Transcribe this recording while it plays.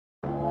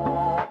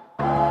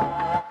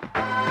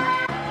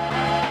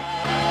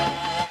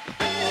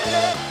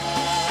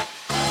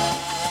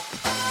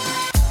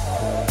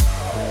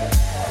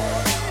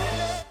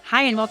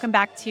Hi, and welcome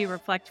back to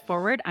Reflect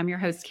Forward. I'm your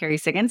host, Carrie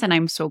Siggins, and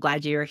I'm so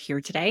glad you're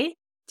here today.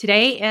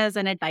 Today is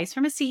an Advice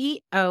from a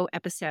CEO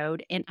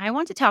episode, and I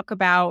want to talk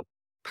about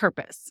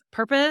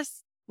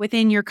purpose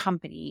within your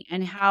company,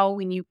 and how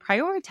when you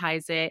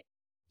prioritize it,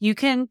 you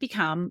can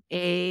become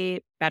a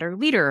better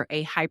leader,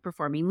 a high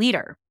performing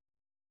leader.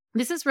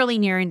 This is really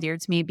near and dear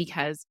to me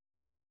because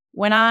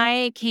when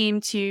I came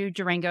to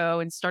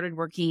Durango and started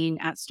working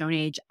at Stone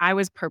Age, I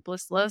was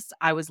purposeless.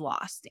 I was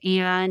lost.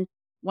 And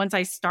once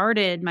I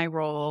started my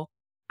role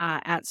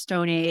at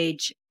Stone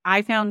Age,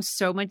 I found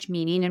so much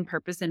meaning and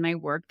purpose in my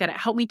work that it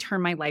helped me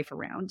turn my life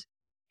around.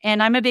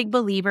 And I'm a big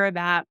believer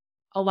that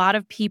a lot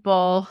of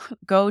people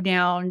go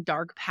down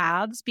dark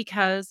paths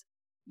because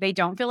they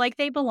don't feel like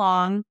they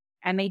belong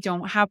and they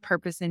don't have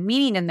purpose and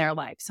meaning in their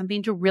life,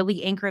 something to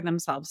really anchor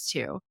themselves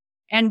to.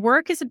 And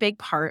work is a big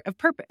part of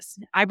purpose.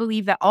 I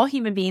believe that all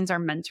human beings are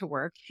meant to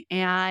work.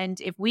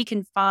 And if we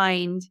can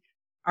find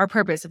our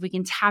purpose, if we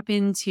can tap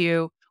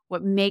into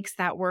what makes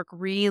that work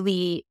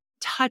really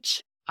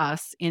touch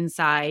us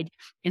inside,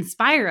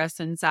 inspire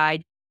us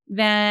inside,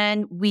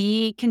 then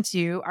we can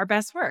do our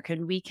best work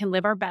and we can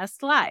live our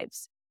best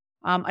lives.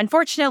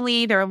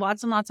 Unfortunately, there are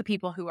lots and lots of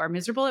people who are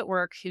miserable at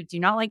work, who do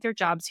not like their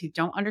jobs, who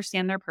don't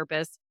understand their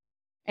purpose,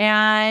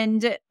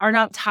 and are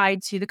not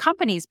tied to the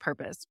company's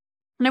purpose.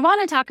 And I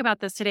want to talk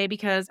about this today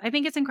because I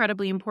think it's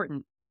incredibly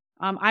important.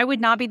 I would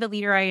not be the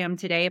leader I am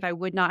today if I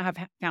would not have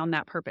found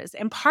that purpose.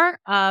 And part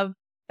of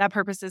that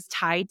purpose is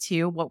tied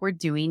to what we're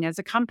doing as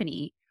a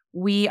company.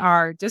 We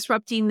are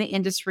disrupting the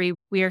industry.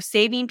 We are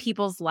saving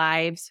people's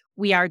lives.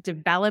 We are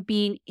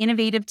developing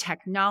innovative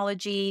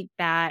technology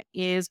that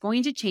is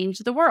going to change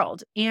the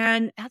world.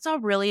 And that's all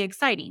really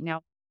exciting.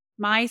 Now,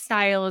 my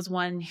style is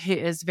one who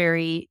is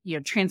very,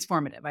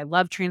 transformative. I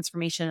love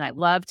transformation. I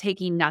love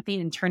taking nothing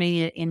and turning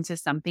it into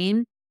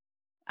something.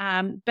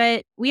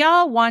 But we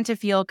all want to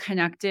feel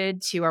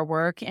connected to our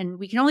work, and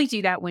we can only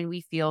do that when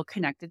we feel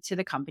connected to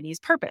the company's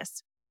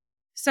purpose.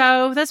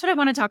 So that's what I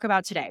want to talk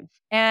about today.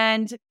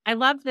 And I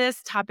love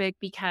this topic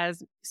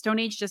because Stone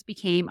Age just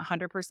became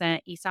 100%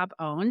 ESOP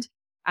owned.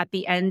 At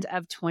the end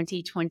of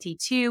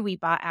 2022, we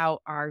bought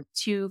out our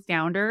two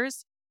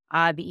founders.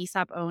 The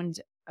ESOP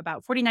owned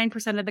about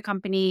 49% of the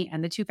company,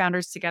 and the two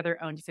founders together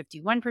owned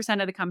 51%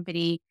 of the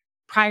company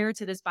prior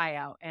to this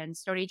buyout, and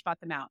Stone Age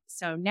bought them out.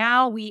 So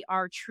now we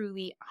are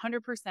truly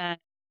 100%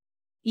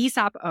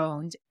 ESOP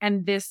owned,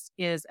 and this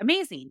is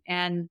amazing.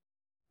 And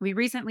we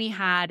recently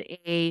had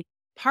a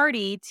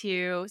party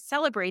to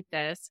celebrate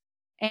this,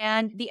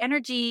 and the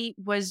energy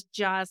was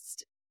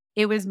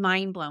it was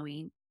mind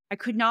blowing. I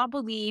could not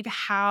believe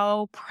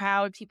how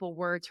proud people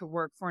were to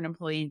work for an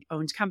employee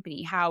owned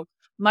company, how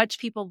much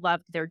people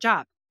loved their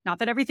job. Not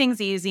that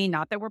everything's easy,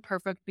 not that we're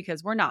perfect,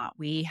 because we're not.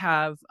 We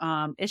have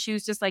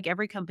issues just like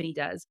every company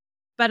does.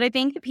 But I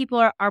think that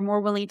people are more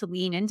willing to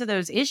lean into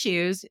those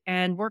issues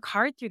and work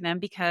hard through them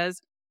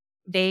because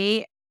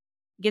they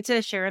get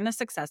to share in the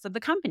success of the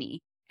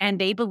company and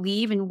they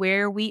believe in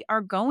where we are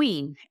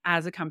going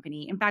as a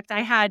company. In fact, I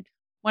had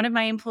one of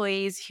my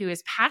employees who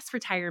is past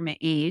retirement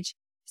age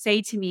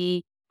say to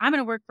me, I'm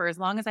going to work for as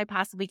long as I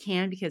possibly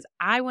can because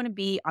I want to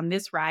be on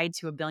this ride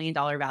to $1 billion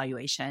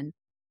valuation.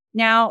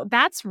 Now,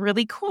 that's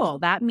really cool.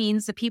 That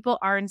means that people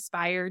are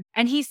inspired.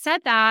 And he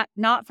said that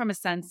not from a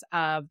sense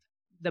of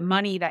the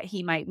money that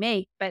he might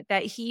make, but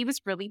that he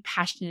was really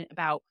passionate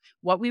about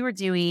what we were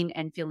doing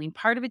and feeling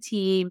part of a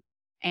team.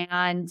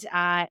 And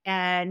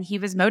he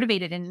was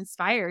motivated and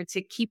inspired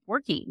to keep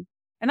working.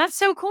 And that's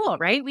so cool,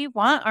 right? We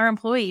want our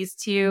employees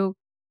to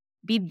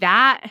be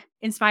that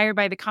inspired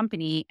by the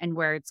company and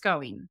where it's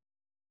going.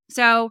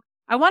 So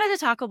I wanted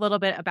to talk a little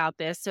bit about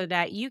this so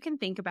that you can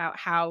think about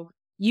how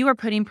you are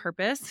putting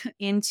purpose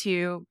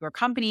into your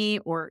company,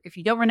 or if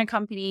you don't run a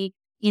company,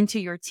 into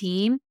your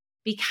team.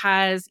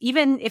 Because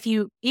even if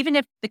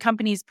the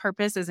company's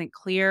purpose isn't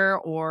clear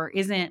or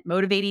isn't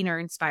motivating or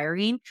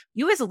inspiring,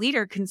 you as a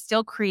leader can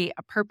still create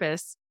a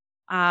purpose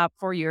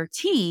for your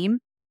team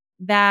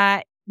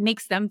that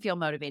makes them feel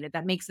motivated,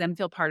 that makes them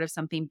feel part of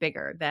something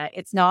bigger, that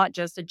it's not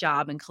just a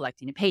job and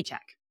collecting a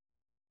paycheck.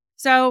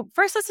 So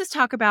first, let's just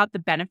talk about the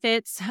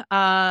benefits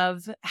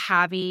of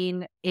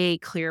having a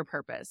clear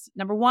purpose.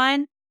 Number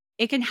one,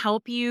 it can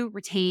help you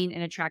retain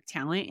and attract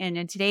talent. And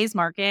in today's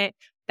market,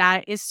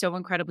 that is so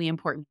incredibly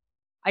important.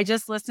 I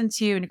just listened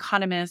to an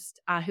economist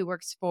who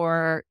works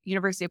for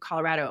University of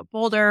Colorado at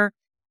Boulder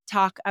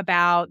talk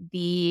about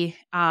the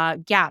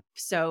gap.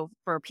 So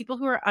for people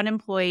who are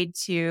unemployed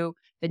to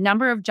the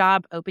number of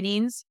job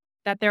openings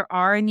that there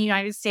are in the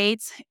United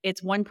States,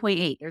 it's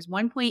 1.8. There's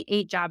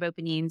 1.8 job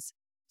openings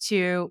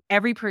to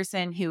every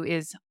person who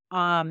is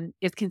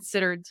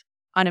considered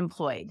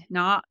unemployed,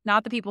 not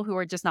the people who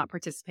are just not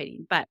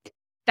participating. But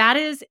that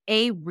is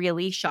a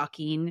really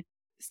shocking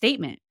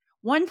statement.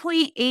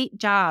 1.8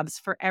 jobs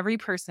for every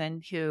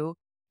person who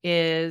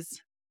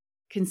is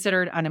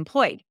considered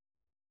unemployed.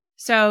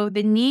 So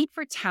the need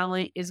for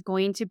talent is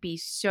going to be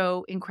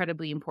so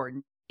incredibly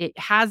important. It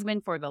has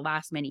been for the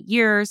last many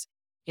years.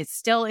 It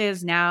still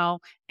is now,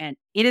 and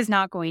it is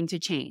not going to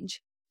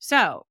change.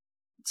 So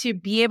to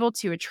be able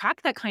to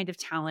attract that kind of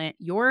talent,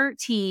 your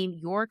team,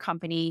 your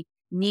company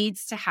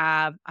needs to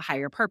have a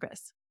higher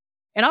purpose.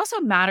 It also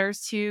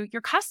matters to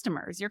your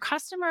customers. Your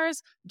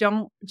customers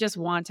don't just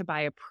want to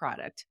buy a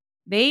product.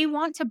 They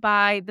want to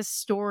buy the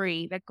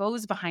story that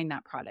goes behind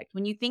that product.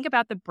 When you think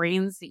about the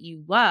brands that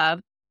you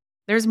love,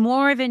 there's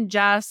more than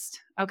just,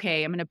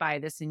 okay, I'm going to buy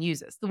this and use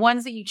this. The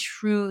ones that you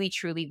truly,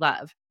 truly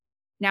love.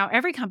 Now,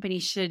 every company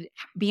should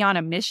be on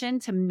a mission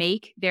to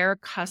make their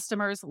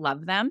customers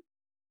love them,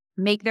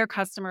 make their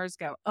customers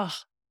go, oh,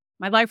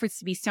 my life would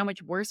be so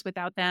much worse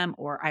without them,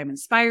 or I'm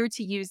inspired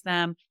to use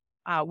them.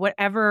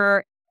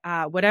 Whatever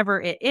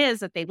it is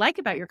that they like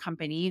about your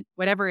company,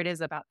 whatever it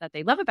is about that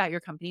they love about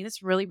your company,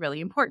 that's really, really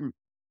important.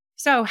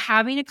 So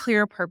having a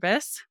clear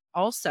purpose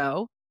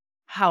also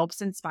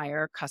helps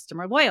inspire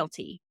customer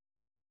loyalty.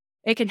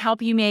 It can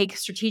help you make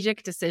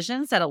strategic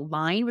decisions that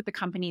align with the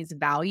company's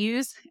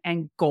values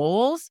and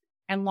goals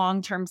and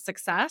long-term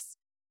success.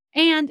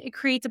 And it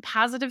creates a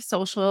positive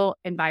social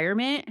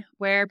environment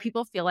where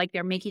people feel like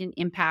they're making an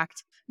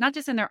impact, not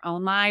just in their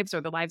own lives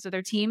or the lives of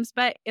their teams,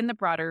 but in the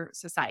broader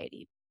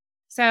society.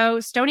 So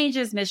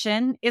StoneAge's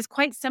mission is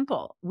quite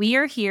simple. We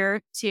are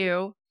here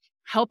to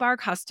help our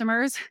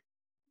customers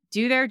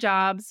do their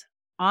jobs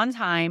on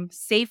time,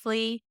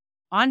 safely,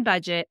 on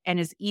budget, and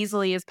as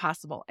easily as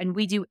possible. And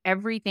we do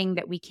everything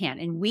that we can.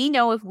 And we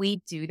know if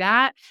we do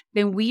that,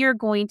 then we are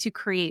going to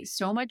create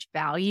so much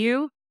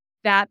value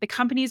that the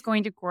company is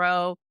going to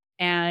grow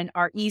and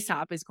our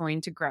ESOP is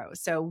going to grow.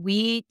 So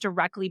we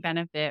directly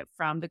benefit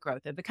from the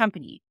growth of the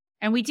company.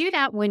 And we do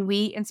that when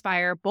we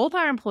inspire both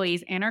our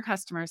employees and our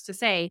customers to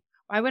say,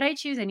 why would I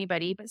choose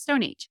anybody but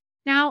StoneAge?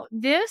 Now,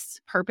 this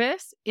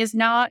purpose is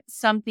not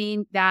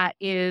something that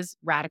is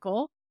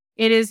radical.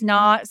 It is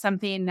not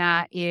something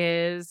that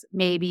is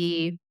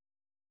maybe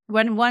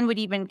when one would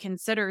even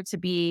consider to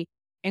be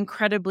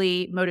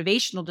incredibly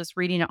motivational just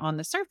reading it on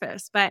the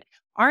surface. But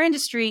our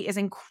industry is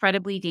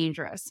incredibly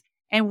dangerous.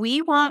 And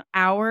we want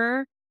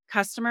our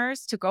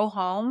customers to go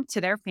home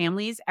to their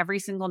families every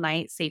single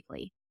night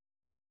safely,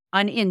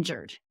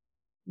 uninjured.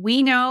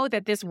 We know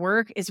that this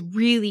work is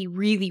really,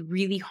 really,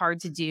 really hard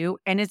to do,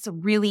 and it's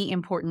really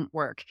important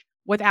work.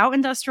 Without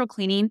industrial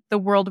cleaning, the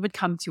world would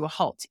come to a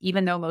halt,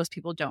 even though most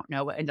people don't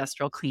know what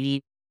industrial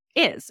cleaning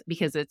is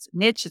because it's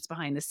niche, it's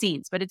behind the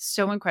scenes, but it's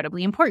so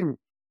incredibly important.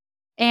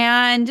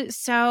 And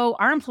so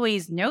our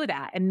employees know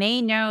that, and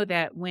they know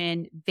that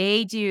when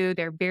they do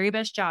their very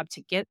best job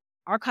to get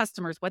our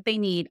customers what they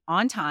need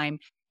on time,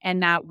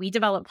 and that we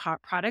develop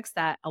products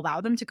that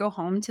allow them to go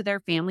home to their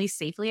families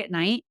safely at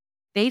night,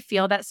 they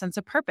feel that sense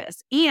of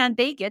purpose and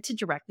they get to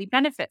directly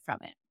benefit from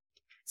it.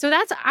 So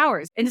that's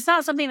ours. And it's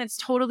not something that's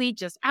totally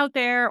just out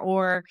there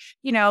or,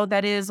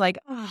 that is like,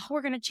 oh,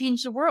 we're going to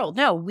change the world.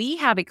 No, we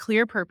have a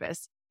clear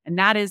purpose. And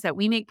that is that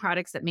we make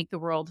products that make the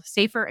world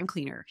safer and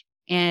cleaner.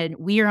 And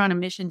we are on a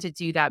mission to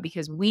do that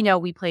because we know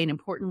we play an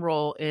important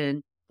role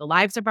in the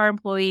lives of our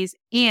employees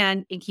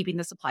and in keeping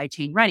the supply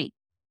chain running.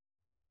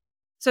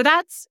 So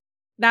that's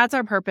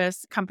our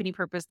purpose. Company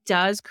purpose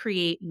does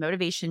create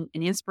motivation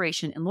and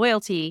inspiration and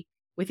loyalty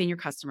within your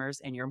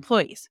customers and your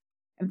employees.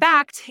 In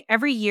fact,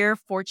 every year,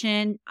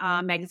 Fortune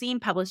magazine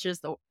publishes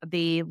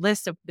the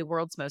list of the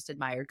world's most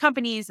admired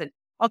companies, and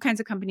all kinds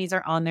of companies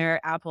are on there,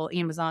 Apple,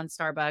 Amazon,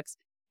 Starbucks.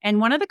 And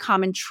one of the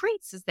common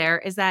traits is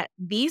that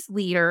these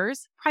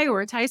leaders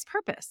prioritize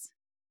purpose.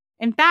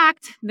 In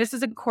fact, this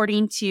is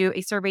according to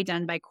a survey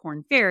done by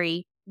Korn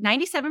Ferry.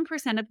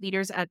 97% of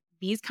leaders at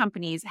these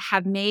companies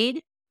have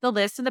made the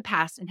list in the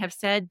past and have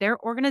said their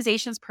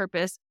organization's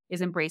purpose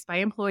is embraced by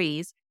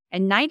employees.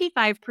 And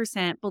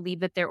 95% believe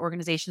that their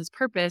organization's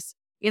purpose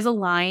is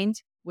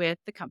aligned with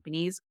the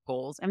company's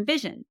goals and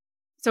vision.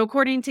 So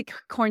according to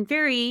Korn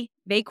Ferry,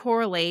 they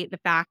correlate the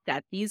fact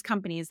that these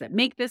companies that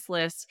make this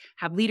list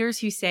have leaders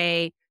who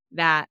say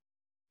that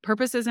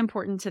purpose is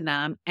important to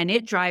them and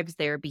it drives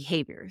their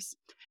behaviors.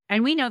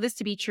 And we know this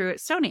to be true at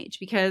StoneAge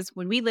because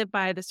when we live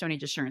by the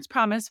StoneAge Assurance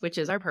Promise, which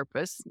is our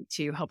purpose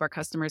to help our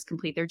customers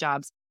complete their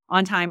jobs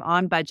on time,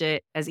 on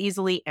budget, as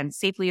easily and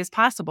safely as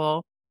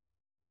possible,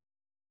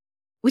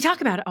 we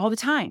talk about it all the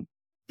time.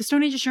 The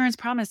StoneAge Assurance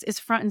Promise is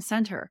front and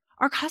center.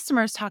 Our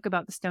customers talk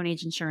about the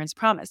StoneAge Assurance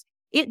Promise.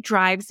 It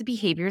drives the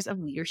behaviors of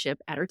leadership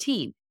at our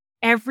team.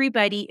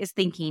 Everybody is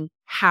thinking,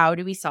 how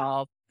do we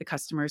solve the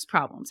customer's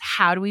problems?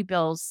 How do we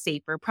build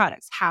safer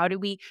products? How do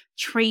we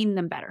train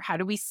them better? How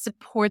do we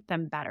support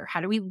them better?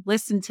 How do we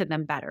listen to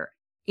them better?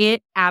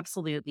 It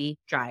absolutely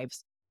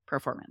drives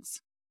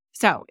performance.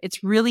 So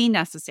it's really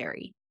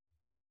necessary.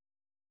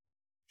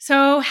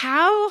 So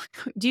how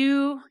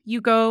do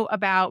you go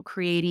about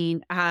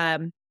creating a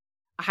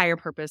higher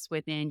purpose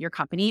within your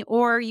company?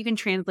 Or you can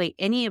translate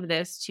any of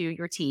this to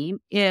your team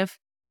if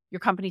your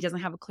company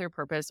doesn't have a clear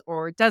purpose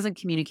or doesn't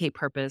communicate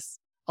purpose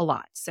a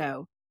lot.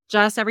 So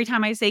just every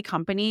time I say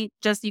company,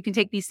 just you can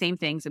take these same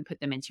things and put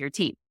them into your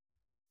team.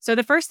 So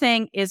the first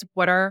thing is,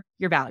 what are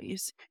your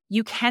values?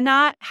 You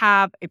cannot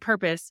have a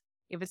purpose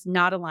if it's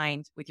not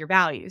aligned with your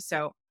values.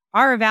 So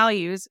our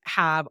values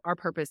have our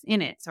purpose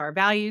in it. So our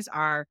values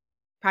are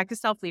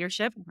practice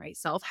self-leadership, right?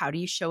 Self, how do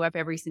you show up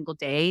every single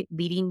day,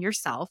 leading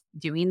yourself,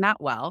 doing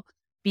that well?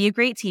 Be a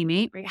great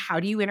teammate, right? How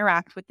do you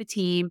interact with the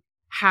team?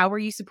 How are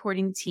you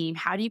supporting the team?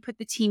 How do you put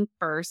the team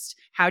first?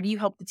 How do you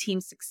help the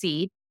team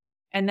succeed?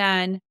 And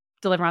then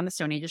deliver on the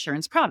Stone Age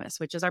Assurance Promise,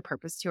 which is our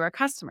purpose to our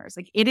customers.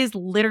 Like it is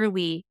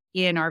literally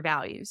in our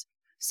values.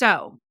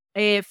 So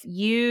if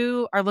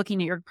you are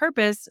looking at your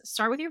purpose,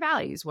 start with your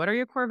values. What are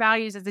your core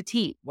values as a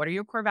team? What are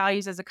your core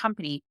values as a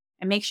company?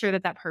 And make sure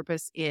that that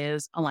purpose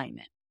is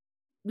alignment.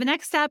 The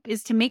next step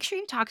is to make sure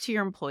you talk to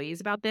your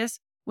employees about this.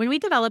 When we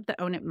developed the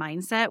Own It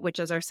mindset, which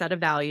is our set of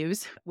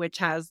values, which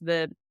has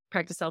the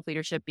practice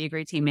self-leadership, be a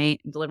great teammate,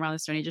 and deliver on the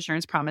Stone Age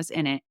Assurance Promise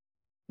in it,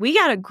 we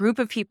got a group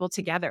of people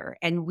together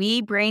and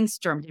we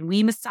brainstormed and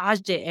we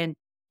massaged it.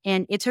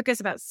 And it took us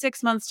about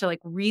 6 months to like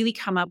really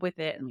come up with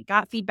it. And we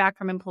got feedback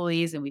from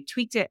employees and we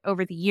tweaked it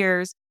over the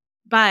years.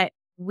 But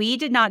we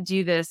did not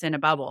do this in a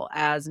bubble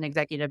as an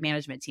executive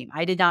management team.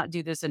 I did not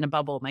do this in a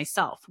bubble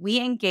myself. We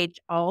engaged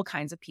all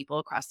kinds of people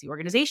across the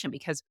organization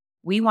because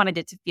we wanted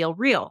it to feel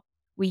real.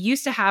 We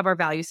used to have our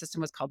value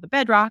system was called the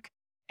Bedrock,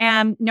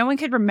 and no one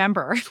could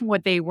remember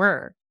what they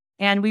were.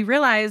 And we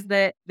realized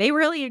that they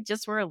really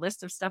just were a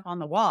list of stuff on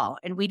the wall,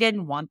 and we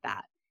didn't want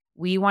that.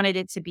 We wanted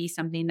it to be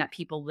something that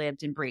people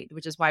lived and breathed,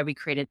 which is why we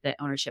created the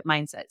ownership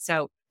mindset.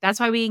 So that's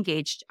why we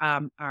engaged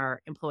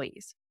our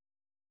employees.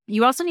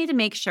 You also need to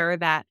make sure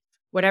that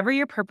whatever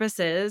your purpose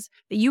is,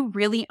 that you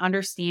really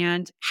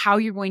understand how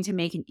you're going to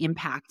make an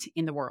impact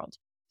in the world.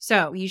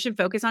 So you should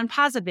focus on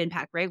positive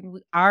impact, right?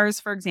 Ours,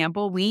 for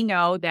example, we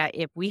know that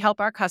if we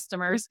help our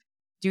customers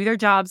do their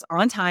jobs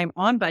on time,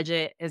 on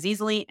budget, as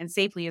easily and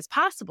safely as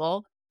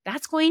possible,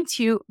 that's going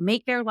to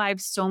make their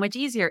lives so much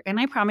easier. And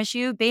I promise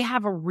you, they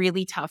have a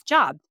really tough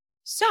job.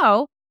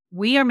 So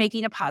we are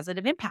making a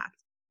positive impact.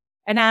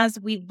 And as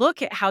we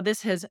look at how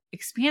this has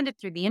expanded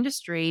through the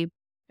industry,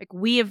 like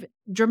we have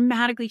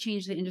dramatically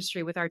changed the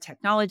industry with our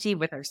technology,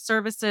 with our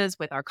services,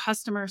 with our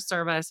customer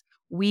service.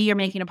 We are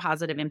making a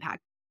positive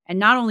impact. And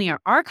not only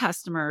are our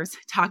customers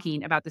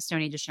talking about the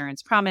Stone Age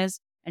Assurance Promise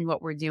and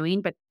what we're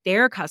doing, but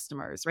their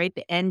customers, right?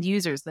 The end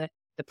users, the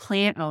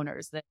plant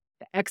owners, the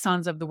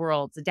Exxons of the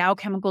world, the Dow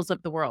Chemicals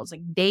of the world,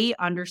 like they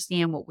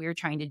understand what we're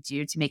trying to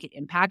do to make an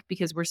impact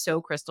because we're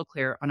so crystal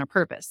clear on our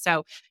purpose.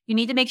 So you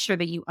need to make sure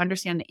that you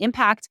understand the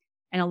impact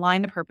and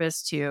align the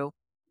purpose to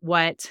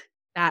what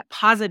that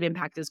positive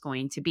impact is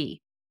going to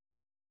be.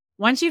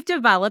 Once you've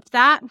developed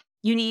that,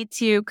 you need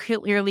to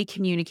clearly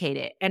communicate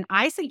it. And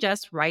I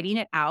suggest writing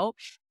it out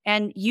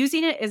and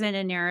using it as in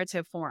a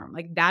narrative form.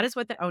 Like that is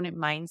what the Own It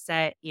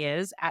mindset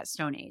is at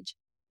Stone Age.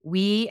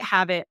 We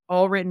have it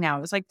all written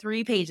out. It's like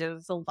 3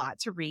 pages. It's a lot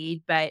to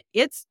read, but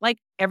it's like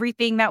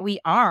everything that we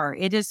are.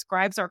 It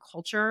describes our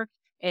culture.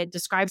 It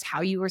describes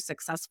how you are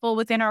successful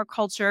within our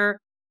culture.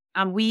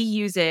 We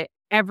use it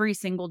every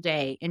single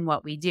day in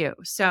what we do.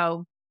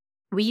 So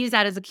we use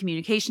that as a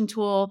communication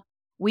tool.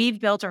 We've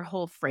built our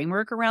whole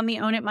framework around the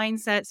Own It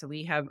mindset. So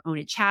we have Own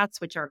It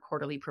chats, which are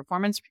quarterly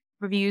performance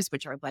reviews,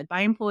 which are led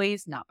by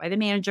employees, not by the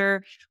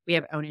manager. We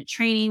have Own It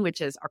training,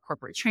 which is our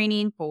corporate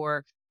training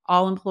for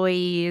all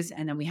employees.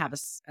 And then we have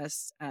a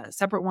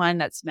separate one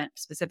that's meant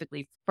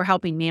specifically for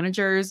helping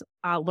managers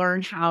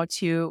learn how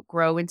to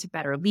grow into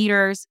better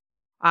leaders.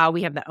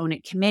 We have the Own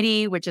It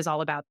committee, which is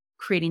all about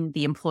creating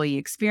the employee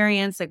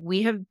experience. Like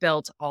we have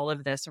built all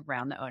of this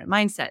around the Own It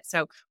mindset.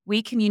 So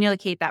we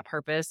communicate that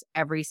purpose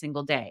every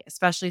single day,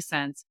 especially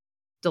since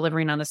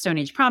delivering on the Stone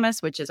Age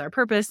Promise, which is our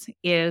purpose,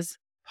 is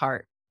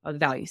part of the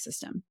value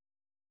system.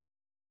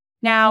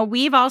 Now,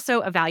 we've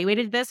also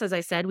evaluated this. As I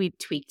said, we've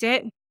tweaked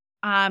it.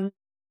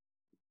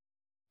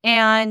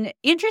 And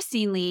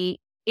interestingly,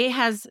 it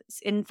has,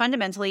 and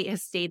fundamentally, it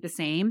has stayed the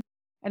same.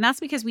 And that's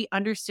because we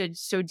understood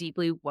so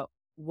deeply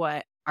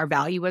what our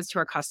value was to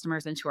our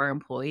customers and to our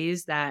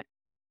employees that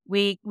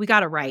we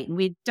got it right. And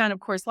we've done, of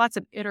course, lots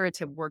of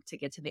iterative work to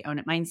get to the Own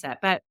It mindset,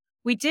 but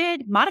we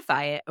did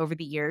modify it over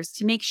the years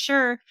to make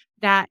sure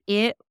that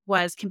it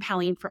was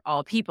compelling for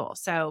all people.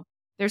 So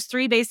there's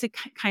 3 basic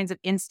kinds of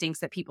instincts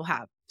that people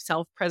have.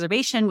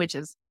 Self-preservation, which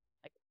is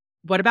like,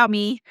 what about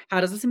me?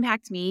 How does this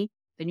impact me?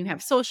 Then you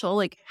have social,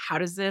 like, how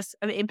does this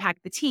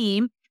impact the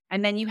team?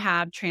 And then you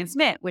have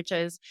transmit, which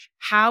is,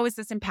 how is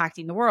this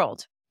impacting the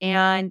world?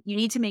 And you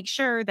need to make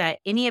sure that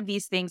any of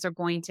these things are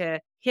going to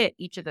hit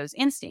each of those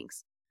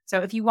instincts.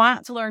 So if you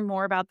want to learn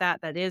more about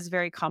that, that is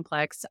very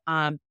complex.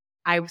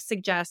 I would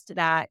suggest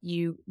that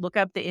you look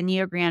up the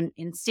Enneagram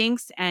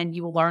instincts and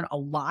you will learn a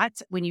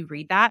lot when you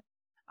read that.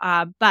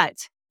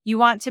 But you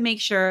want to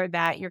make sure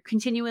that you're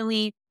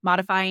continually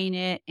modifying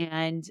it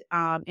and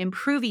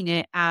improving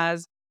it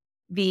as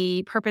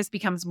the purpose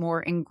becomes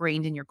more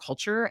ingrained in your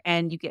culture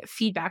and you get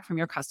feedback from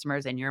your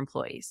customers and your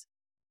employees.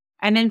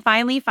 And then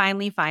finally,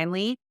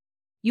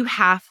 you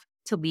have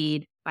to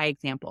lead by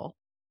example.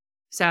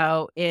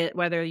 So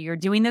whether you're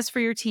doing this for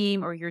your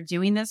team or you're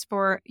doing this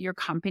for your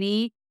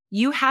company,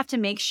 you have to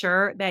make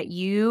sure that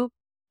you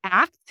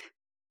act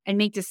and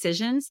make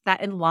decisions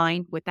that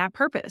align with that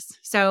purpose.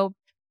 So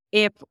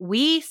if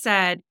we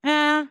said,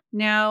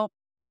 no,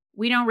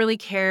 we don't really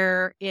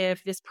care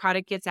if this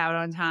product gets out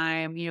on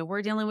time.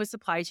 We're dealing with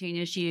supply chain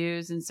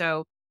issues. And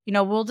so,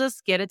 we'll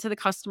just get it to the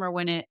customer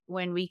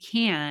when we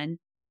can.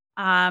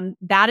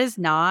 That is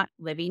not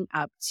living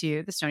up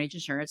to the Stone Age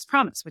Insurance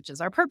promise, which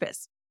is our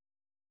purpose.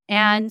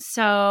 And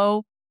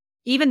so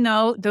even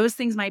though those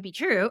things might be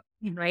true,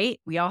 right?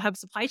 We all have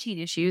supply chain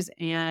issues,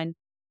 and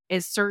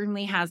it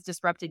certainly has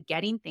disrupted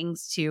getting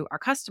things to our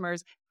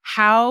customers.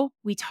 How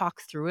we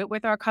talk through it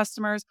with our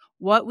customers,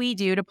 what we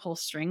do to pull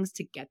strings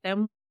to get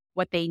them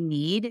what they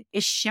need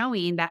is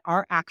showing that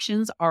our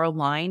actions are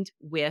aligned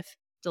with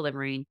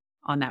delivering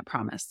on that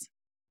promise.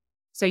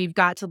 So you've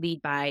got to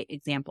lead by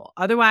example.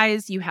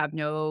 Otherwise, you have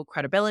no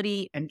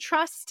credibility and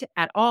trust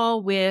at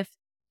all with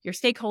your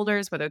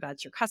stakeholders, whether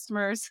that's your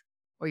customers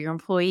or your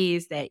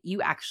employees, that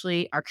you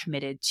actually are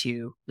committed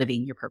to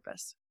living your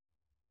purpose.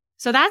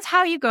 So that's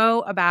how you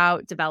go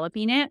about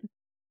developing it.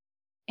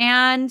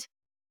 And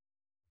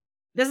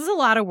this is a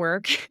lot of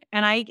work,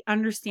 and I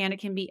understand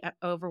it can be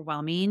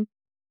overwhelming,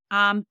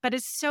 but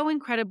it's so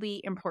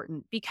incredibly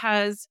important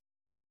because,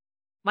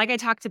 like I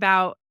talked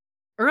about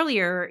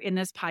earlier in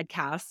this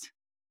podcast,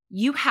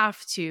 you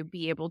have to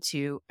be able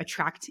to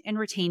attract and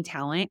retain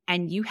talent,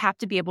 and you have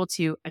to be able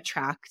to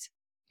attract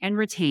and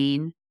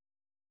retain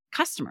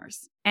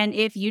customers. And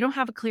if you don't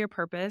have a clear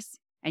purpose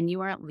and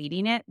you aren't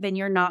leading it, then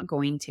you're not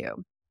going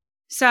to.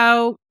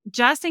 So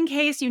just in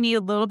case you need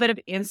a little bit of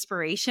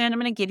inspiration, I'm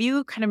going to give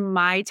you kind of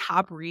my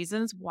top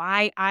reasons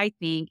why I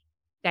think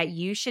that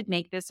you should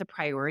make this a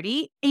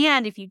priority.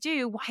 And if you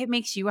do, why it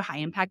makes you a high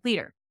impact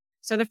leader.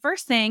 So the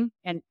first thing,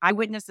 and I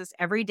witness this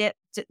every day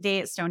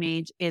at Stone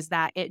Age, is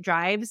that it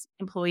drives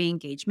employee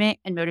engagement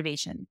and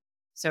motivation.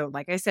 So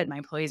like I said, my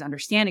employees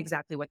understand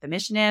exactly what the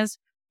mission is,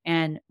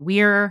 and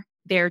we're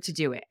there to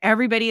do it.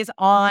 Everybody is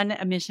on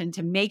a mission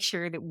to make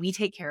sure that we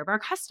take care of our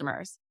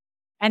customers.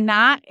 And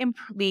that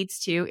leads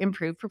to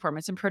improved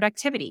performance and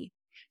productivity.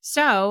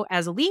 So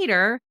as a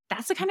leader,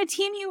 that's the kind of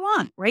team you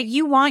want, right?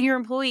 You want your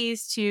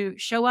employees to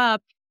show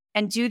up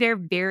and do their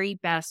very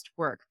best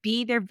work,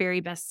 be their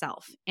very best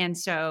self. And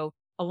so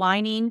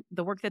aligning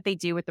the work that they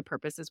do with the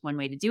purpose is one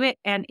way to do it,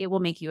 and it will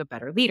make you a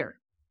better leader.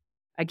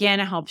 Again,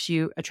 it helps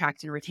you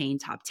attract and retain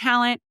top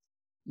talent.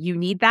 You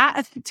need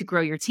that to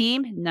grow your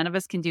team. None of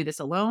us can do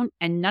this alone,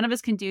 and none of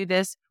us can do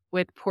this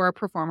with poor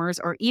performers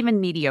or even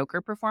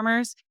mediocre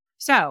performers.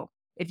 So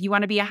if you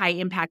want to be a high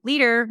impact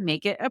leader,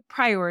 make it a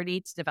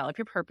priority to develop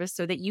your purpose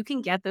so that you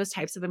can get those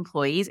types of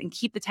employees and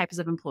keep the types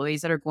of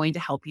employees that are going to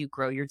help you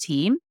grow your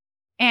team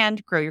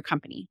and grow your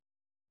company.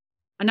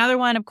 Another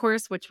one, of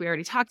course, which we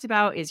already talked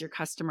about, is your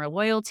customer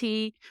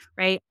loyalty,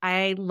 right?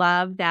 I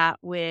love that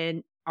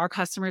when our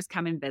customers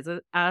come and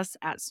visit us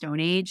at Stone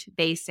Age,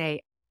 they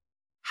say,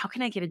 how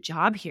can I get a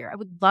job here? I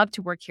would love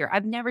to work here.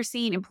 I've never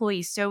seen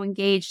employees so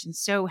engaged and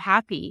so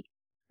happy,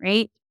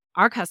 right?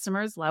 Our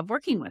customers love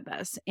working with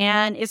us,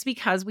 and it's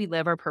because we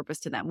live our purpose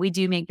to them. We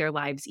do make their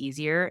lives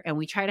easier, and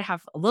we try to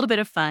have a little bit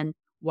of fun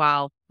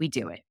while we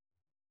do it.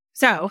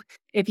 So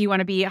if you want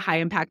to be a high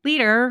impact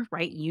leader,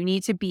 right, you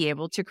need to be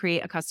able to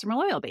create a customer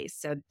loyal base.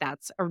 So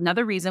that's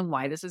another reason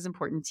why this is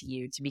important to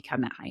you to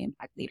become that high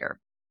impact leader.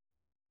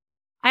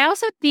 I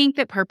also think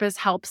that purpose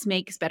helps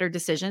make better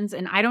decisions.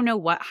 And I don't know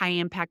what high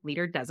impact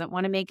leader doesn't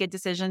want to make good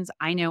decisions.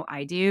 I know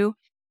I do.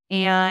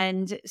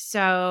 And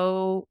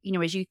so,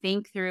 as you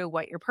think through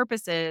what your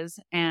purpose is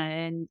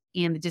and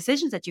the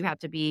decisions that you have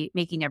to be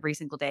making every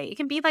single day, it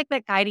can be like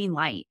that guiding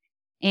light.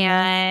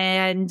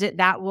 And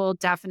that will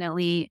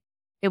definitely,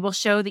 it will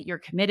show that you're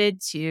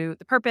committed to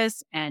the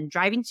purpose and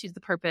driving to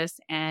the purpose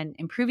and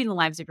improving the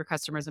lives of your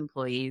customers,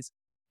 employees,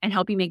 and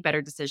help you make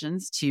better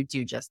decisions to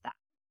do just that.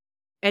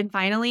 And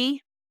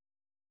finally,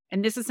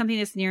 and this is something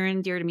that's near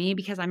and dear to me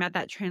because I'm at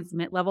that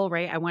transmit level,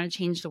 right? I want to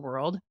change the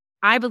world.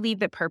 I believe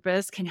that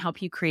purpose can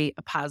help you create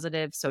a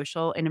positive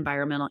social and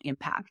environmental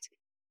impact.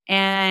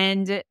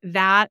 And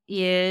that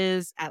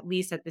is, at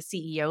least at the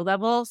CEO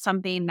level,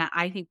 something that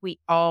I think we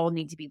all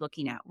need to be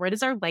looking at. What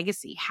is our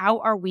legacy? How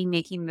are we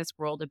making this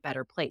world a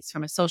better place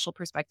from a social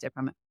perspective,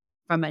 from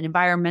an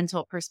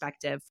environmental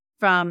perspective,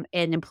 from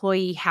an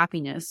employee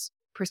happiness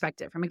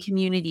perspective, from a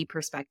community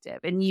perspective?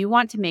 And you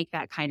want to make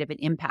that kind of an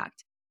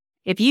impact.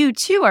 If you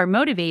too are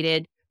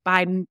motivated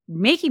by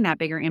making that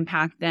bigger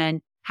impact, then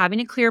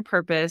having a clear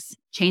purpose,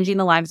 changing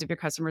the lives of your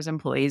customers,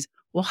 employees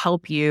will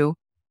help you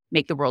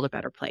make the world a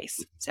better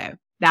place. So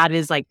that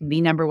is like the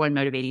number one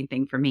motivating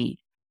thing for me.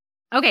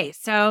 Okay,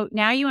 so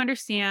now you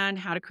understand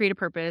how to create a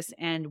purpose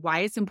and why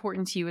it's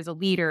important to you as a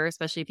leader,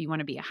 especially if you want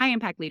to be a high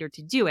impact leader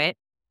to do it.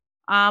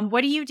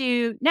 What do you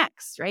do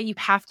next, right? You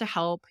have to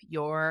help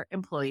your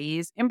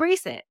employees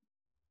embrace it.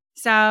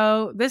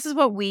 So this is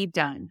what we've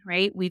done,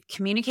 right? We've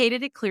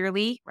communicated it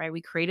clearly, right?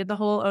 We created the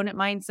whole own it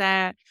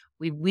mindset.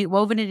 We've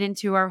woven it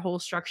into our whole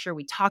structure.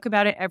 We talk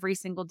about it every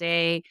single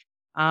day.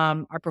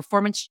 Our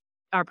performance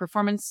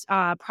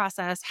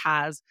process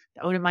has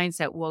the own it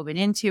mindset woven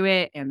into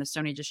it and the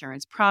Stone Age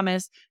Assurance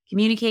promise.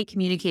 Communicate,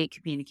 communicate,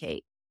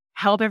 communicate.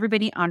 Help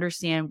everybody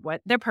understand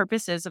what their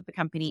purpose is of the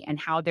company and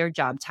how their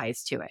job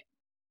ties to it.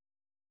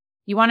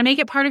 You want to make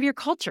it part of your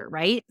culture,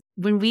 right?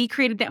 when we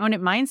created the Own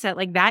It mindset,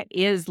 like that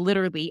is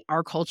literally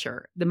our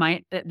culture, the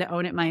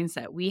Own It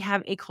mindset. We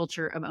have a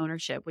culture of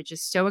ownership, which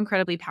is so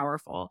incredibly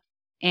powerful.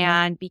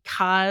 And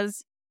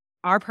because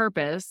our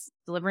purpose,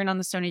 delivering on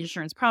the Stone Age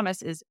Assurance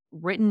Promise, is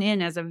written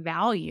in as a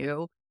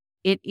value,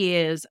 it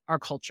is our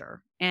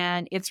culture.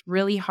 And it's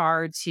really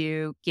hard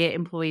to get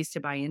employees to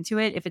buy into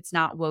it if it's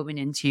not woven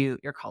into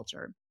your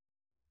culture.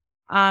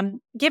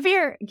 Give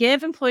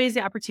employees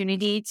the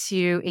opportunity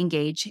to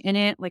engage in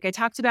it. Like I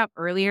talked about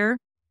earlier,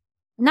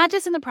 not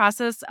just in the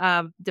process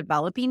of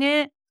developing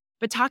it,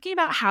 but talking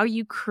about how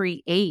you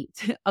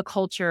create a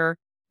culture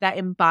that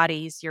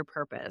embodies your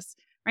purpose,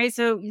 right?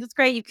 So that's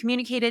great. You've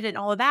communicated and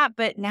all of that,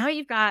 but now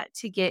you've got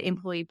to get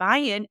employee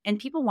buy-in and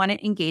people want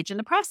to engage in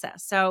the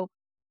process. So,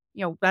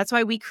 that's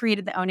why we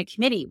created the Own It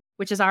Committee,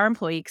 which is our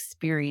employee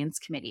experience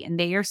committee. And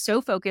they are so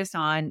focused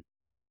on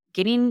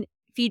getting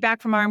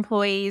feedback from our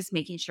employees,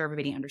 making sure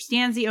everybody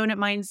understands the Own It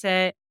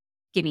mindset,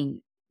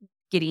 getting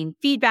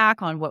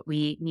feedback on what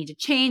we need to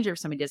change or if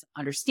somebody doesn't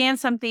understand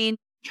something,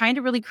 trying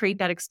to really create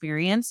that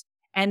experience.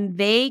 And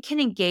they can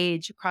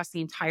engage across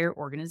the entire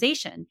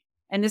organization.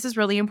 And this is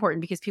really important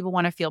because people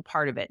want to feel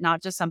part of it,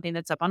 not just something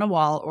that's up on a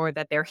wall or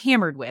that they're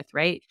hammered with,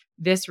 right?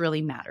 This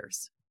really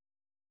matters.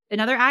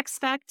 Another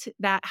aspect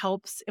that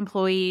helps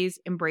employees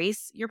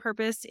embrace your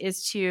purpose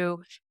is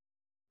to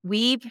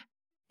weave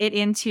it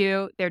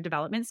into their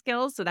development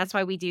skills. So that's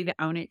why we do the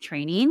Own It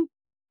training.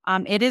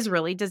 It is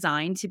really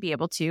designed to be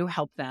able to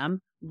help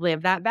them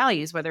live that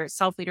values, whether it's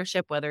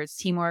self-leadership, whether it's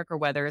teamwork, or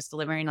whether it's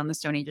delivering on the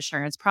Stone Age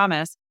Assurance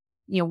Promise.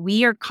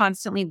 We are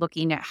constantly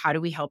looking at how do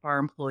we help our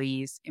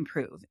employees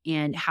improve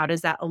and how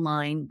does that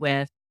align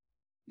with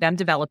them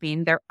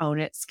developing their Own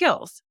It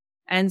skills.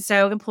 And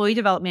so employee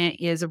development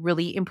is a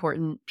really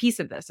important piece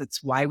of this.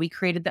 It's why we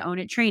created the Own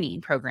It training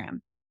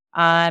program.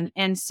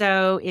 And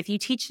so if you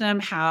teach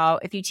them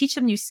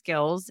new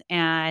skills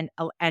and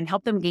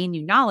help them gain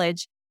new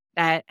knowledge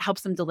that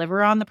helps them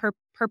deliver on the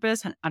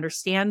purpose,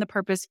 understand the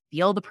purpose,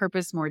 feel the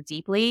purpose more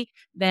deeply,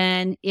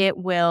 then it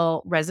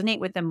will resonate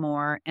with them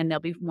more and they'll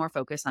be more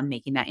focused on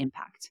making that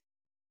impact.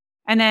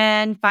 And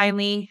then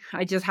finally,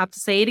 I just have to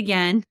say it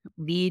again,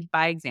 lead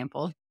by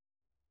example.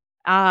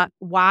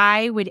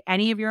 Why would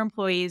any of your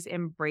employees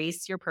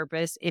embrace your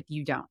purpose if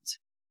you don't?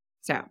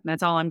 So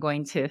that's all I'm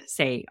going to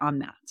say on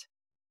that.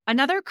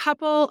 Another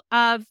couple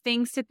of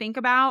things to think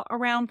about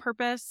around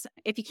purpose.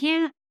 If you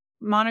can't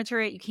monitor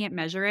it, you can't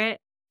measure it.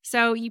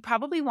 So you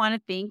probably want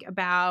to think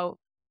about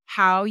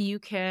how you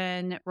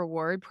can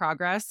reward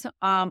progress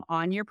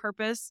on your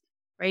purpose,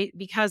 right?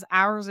 Because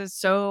ours is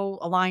so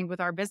aligned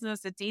with our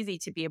business, it's easy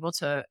to be able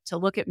to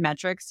look at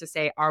metrics to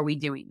say, are we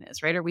doing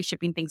this, right? Are we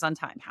shipping things on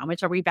time? How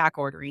much are we back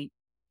ordering?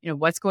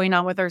 What's going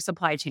on with our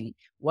supply chain?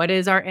 What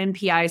is our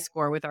NPI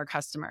score with our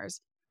customers,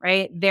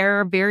 right?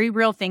 They're very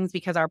real things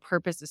because our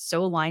purpose is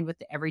so aligned with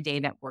the everyday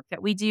work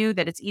that we do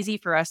that it's easy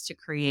for us to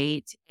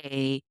create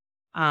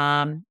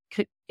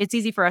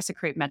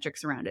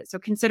metrics around it. So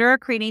consider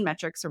creating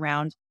metrics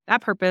around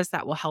that purpose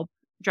that will help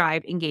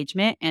drive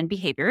engagement and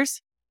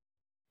behaviors.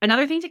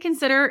 Another thing to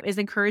consider is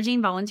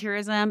encouraging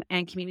volunteerism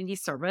and community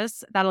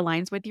service that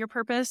aligns with your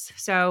purpose.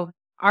 So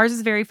ours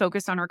is very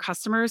focused on our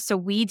customers. So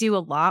we do a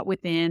lot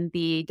within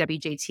the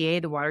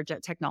WJTA, the Water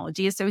Jet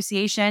Technology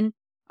Association.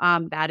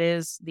 That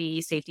is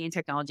the Safety and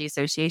Technology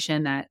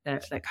Association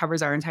that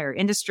covers our entire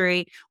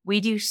industry. We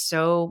do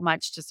so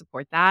much to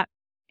support that.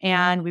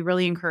 And we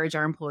really encourage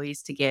our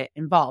employees to get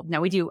involved.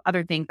 Now, we do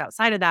other things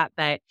outside of that,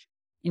 but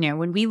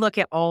when we look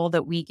at all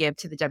that we give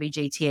to the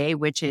WJTA,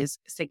 which is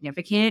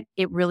significant,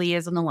 it really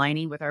is an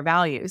aligning with our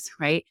values,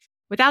 right?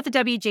 Without the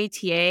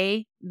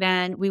WJTA,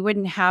 then we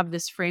wouldn't have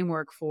this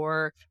framework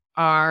for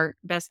our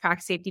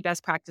safety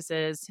best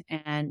practices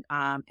and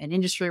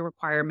industry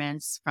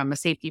requirements from a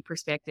safety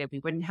perspective. We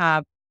wouldn't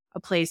have a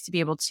place to be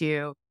able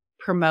to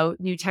promote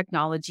new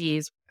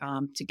technologies,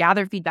 to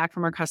gather feedback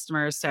from our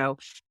customers. So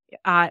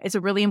it's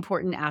a really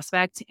important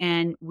aspect,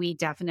 and we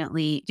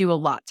definitely do a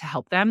lot to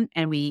help them.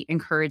 And we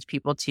encourage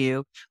people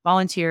to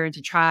volunteer and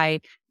to try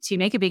to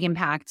make a big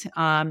impact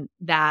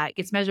that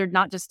gets measured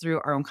not just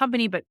through our own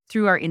company, but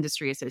through our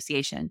industry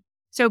association.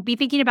 So be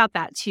thinking about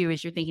that too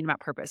as you're thinking about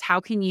purpose. How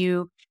can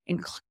you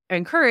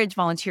encourage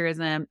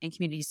volunteerism and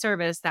community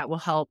service that will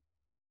help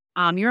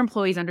your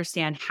employees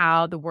understand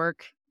how the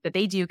work that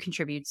they do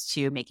contributes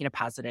to making a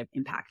positive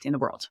impact in the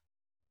world?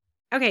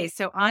 Okay,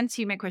 so on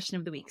to my question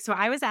of the week. So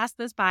I was asked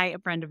this by a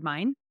friend of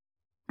mine,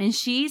 and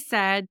she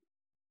said,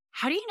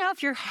 how do you know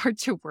if you're hard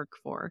to work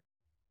for?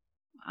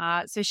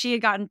 So she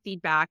had gotten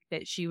feedback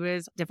that she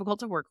was difficult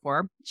to work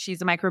for.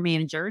 She's a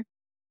micromanager,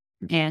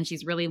 and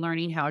she's really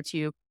learning how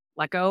to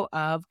let go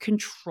of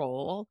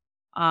control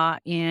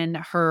in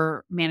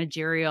her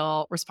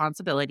managerial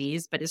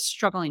responsibilities, but is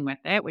struggling with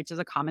it, which is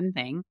a common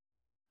thing.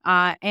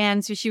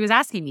 And so she was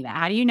asking me that.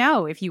 How do you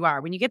know if you are?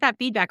 When you get that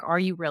feedback, are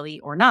you really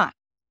or not?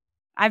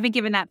 I've been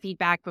given that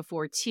feedback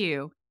before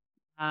too.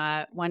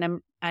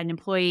 When an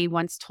employee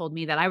once told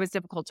me that I was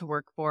difficult to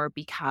work for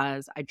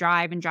because I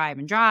drive and drive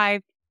and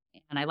drive,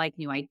 and I like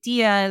new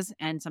ideas.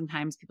 And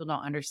sometimes people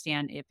don't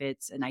understand if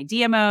it's an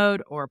idea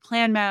mode or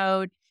plan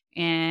mode.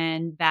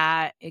 and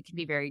that it can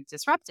be very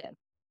disruptive.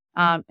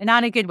 And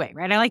not in a good way,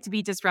 right? I like to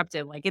be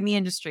disruptive, like in the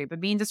industry,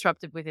 but being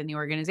disruptive within the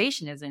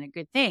organization isn't a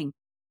good thing.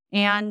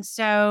 And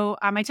so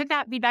I took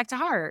that feedback to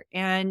heart,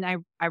 and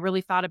I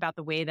really thought about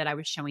the way that I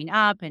was showing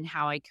up and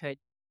how I could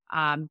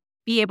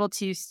be able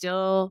to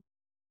still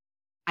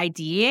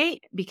ideate,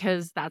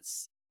 because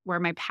that's where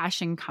my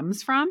passion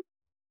comes from,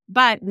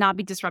 but not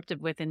be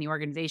disruptive within the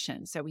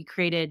organization. So we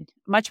created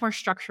much more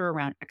structure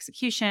around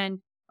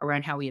execution,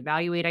 around how we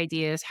evaluate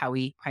ideas, how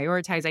we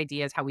prioritize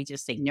ideas, how we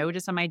just say no to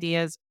some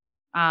ideas.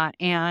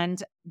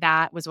 And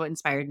that was what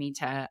inspired me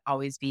to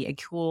always be a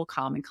cool,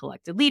 calm, and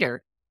collected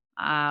leader,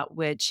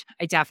 which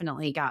I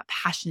definitely got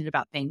passionate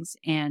about things,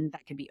 and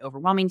that could be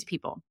overwhelming to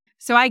people.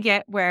 So I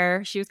get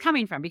where she was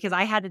coming from, because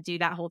I had to do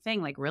that whole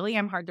thing. Like, really,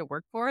 I'm hard to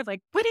work for?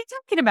 Like, what are you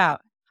talking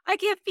about? I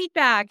give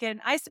feedback and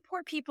I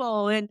support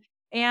people,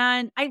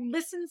 and I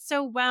listen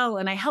so well,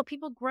 and I help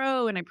people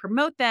grow and I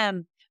promote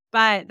them,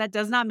 but that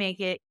does not make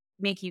you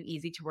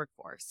easy to work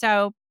for.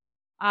 So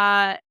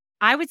uh,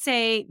 I would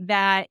say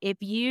that if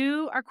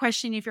you are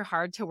questioning if you're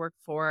hard to work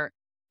for,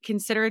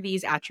 consider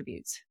these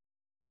attributes.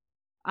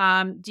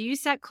 Do you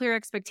set clear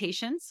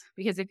expectations?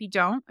 Because if you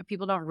don't, if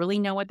people don't really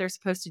know what they're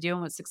supposed to do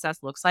and what success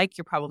looks like,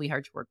 you're probably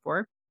hard to work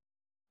for.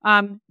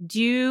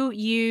 Do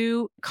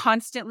you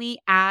constantly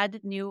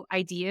add new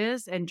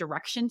ideas and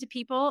direction to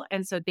people,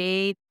 and so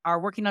they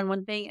are working on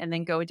one thing and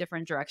then go a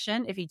different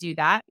direction? If you do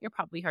that, you're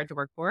probably hard to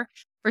work for.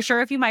 For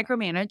sure, if you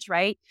micromanage,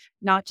 right?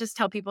 Not just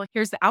tell people,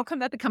 here's the outcome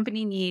that the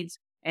company needs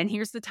and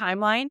here's the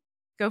timeline.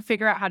 Go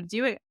figure out how to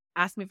do it.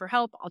 Ask me for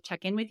help. I'll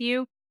check in with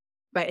you.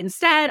 But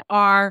instead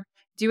are,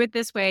 do it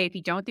this way. If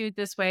you don't do it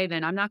this way,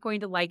 then I'm not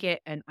going to like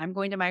it and I'm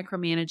going to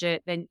micromanage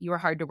it. Then you are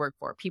hard to work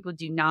for. People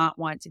do not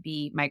want to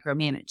be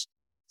micromanaged.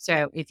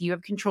 So if you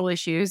have control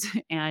issues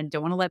and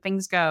don't want to let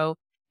things go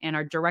and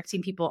are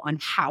directing people on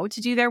how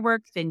to do their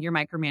work, then you're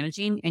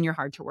micromanaging and you're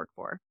hard to work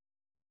for.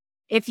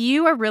 If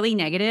you are really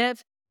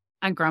negative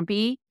and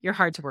grumpy, you're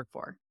hard to work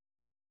for.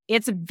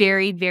 It's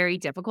very, very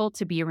difficult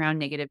to be around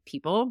negative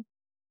people,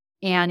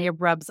 and it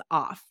rubs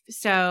off.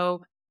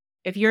 So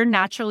if you're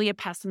naturally a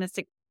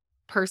pessimistic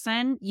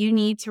person, you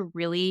need to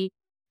really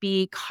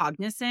be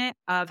cognizant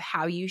of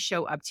how you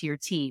show up to your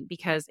team,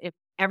 because if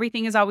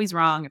everything is always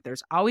wrong, if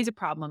there's always a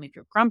problem, if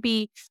you're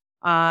grumpy,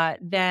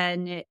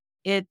 then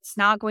it's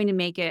not going to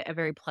make it a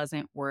very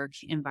pleasant work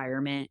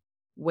environment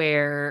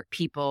where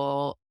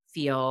people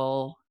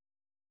feel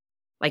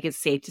like it's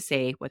safe to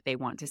say what they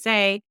want to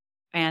say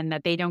and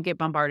that they don't get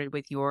bombarded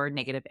with your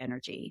negative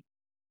energy.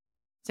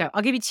 So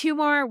I'll give you 2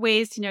 more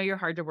ways to know you're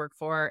hard to work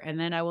for, and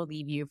then I will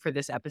leave you for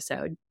this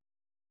episode.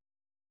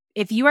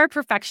 If you are a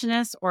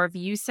perfectionist, or if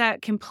you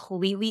set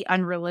completely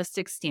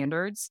unrealistic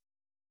standards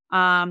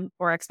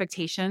or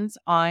expectations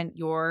on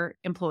your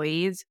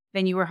employees,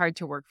 then you are hard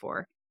to work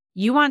for.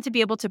 You want to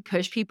be able to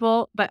push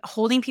people, but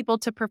holding people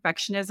to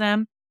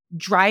perfectionism,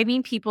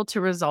 driving people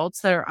to results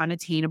that are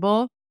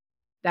unattainable,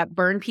 that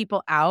burn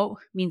people out,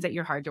 means that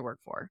you're hard to work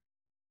for.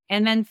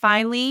 And then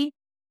finally,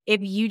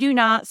 if you do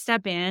not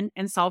step in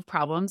and solve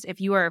problems, if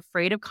you are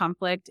afraid of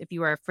conflict, if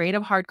you are afraid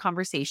of hard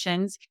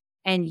conversations,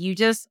 and you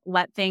just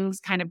let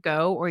things kind of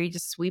go, or you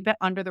just sweep it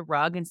under the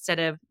rug instead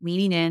of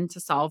leaning in to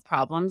solve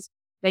problems,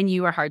 then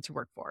you are hard to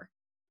work for.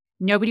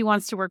 Nobody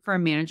wants to work for a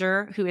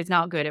manager who is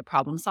not good at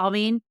problem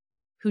solving,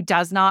 who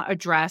does not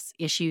address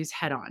issues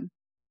head on.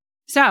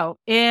 So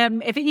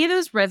if any of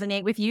those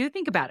resonate with you,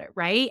 think about it,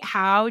 right?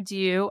 How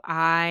do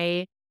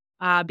I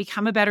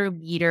become a better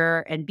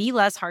leader and be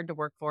less hard to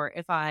work for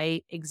if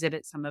I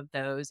exhibit some of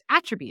those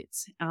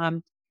attributes?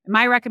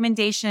 My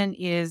recommendation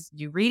is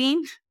do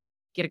reading,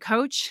 get a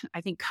coach.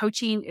 I think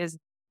coaching is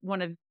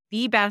one of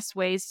the best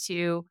ways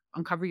to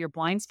uncover your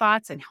blind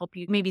spots and help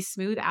you maybe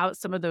smooth out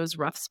some of those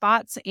rough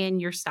spots in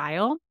your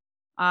style.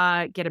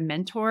 Get a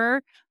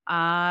mentor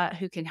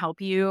who can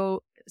help you,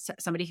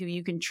 somebody who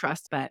you can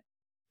trust, but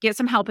get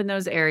some help in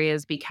those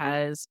areas,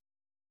 because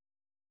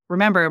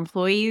remember,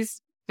 employees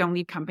don't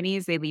leave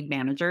companies, they leave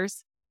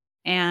managers.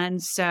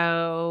 And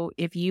so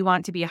if you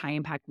want to be a high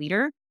impact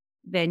leader,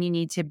 then you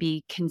need to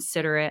be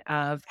considerate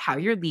of how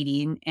you're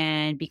leading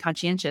and be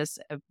conscientious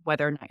of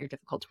whether or not you're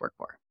difficult to work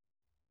for.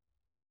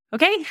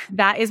 Okay,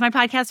 that is my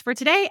podcast for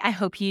today. I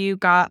hope you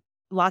got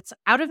lots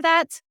out of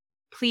that.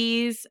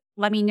 Please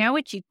let me know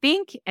what you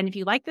think. And if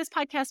you like this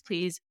podcast,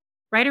 please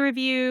write a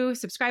review,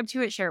 subscribe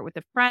to it, share it with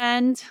a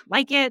friend,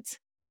 like it.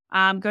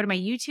 Go to my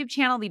YouTube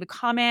channel, leave a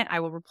comment. I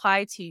will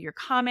reply to your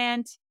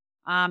comment,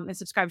 and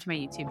subscribe to my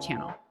YouTube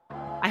channel.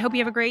 I hope you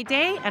have a great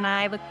day, and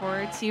I look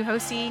forward to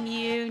hosting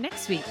you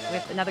next week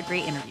with another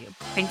great interview.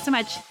 Thanks so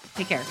much.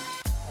 Take care.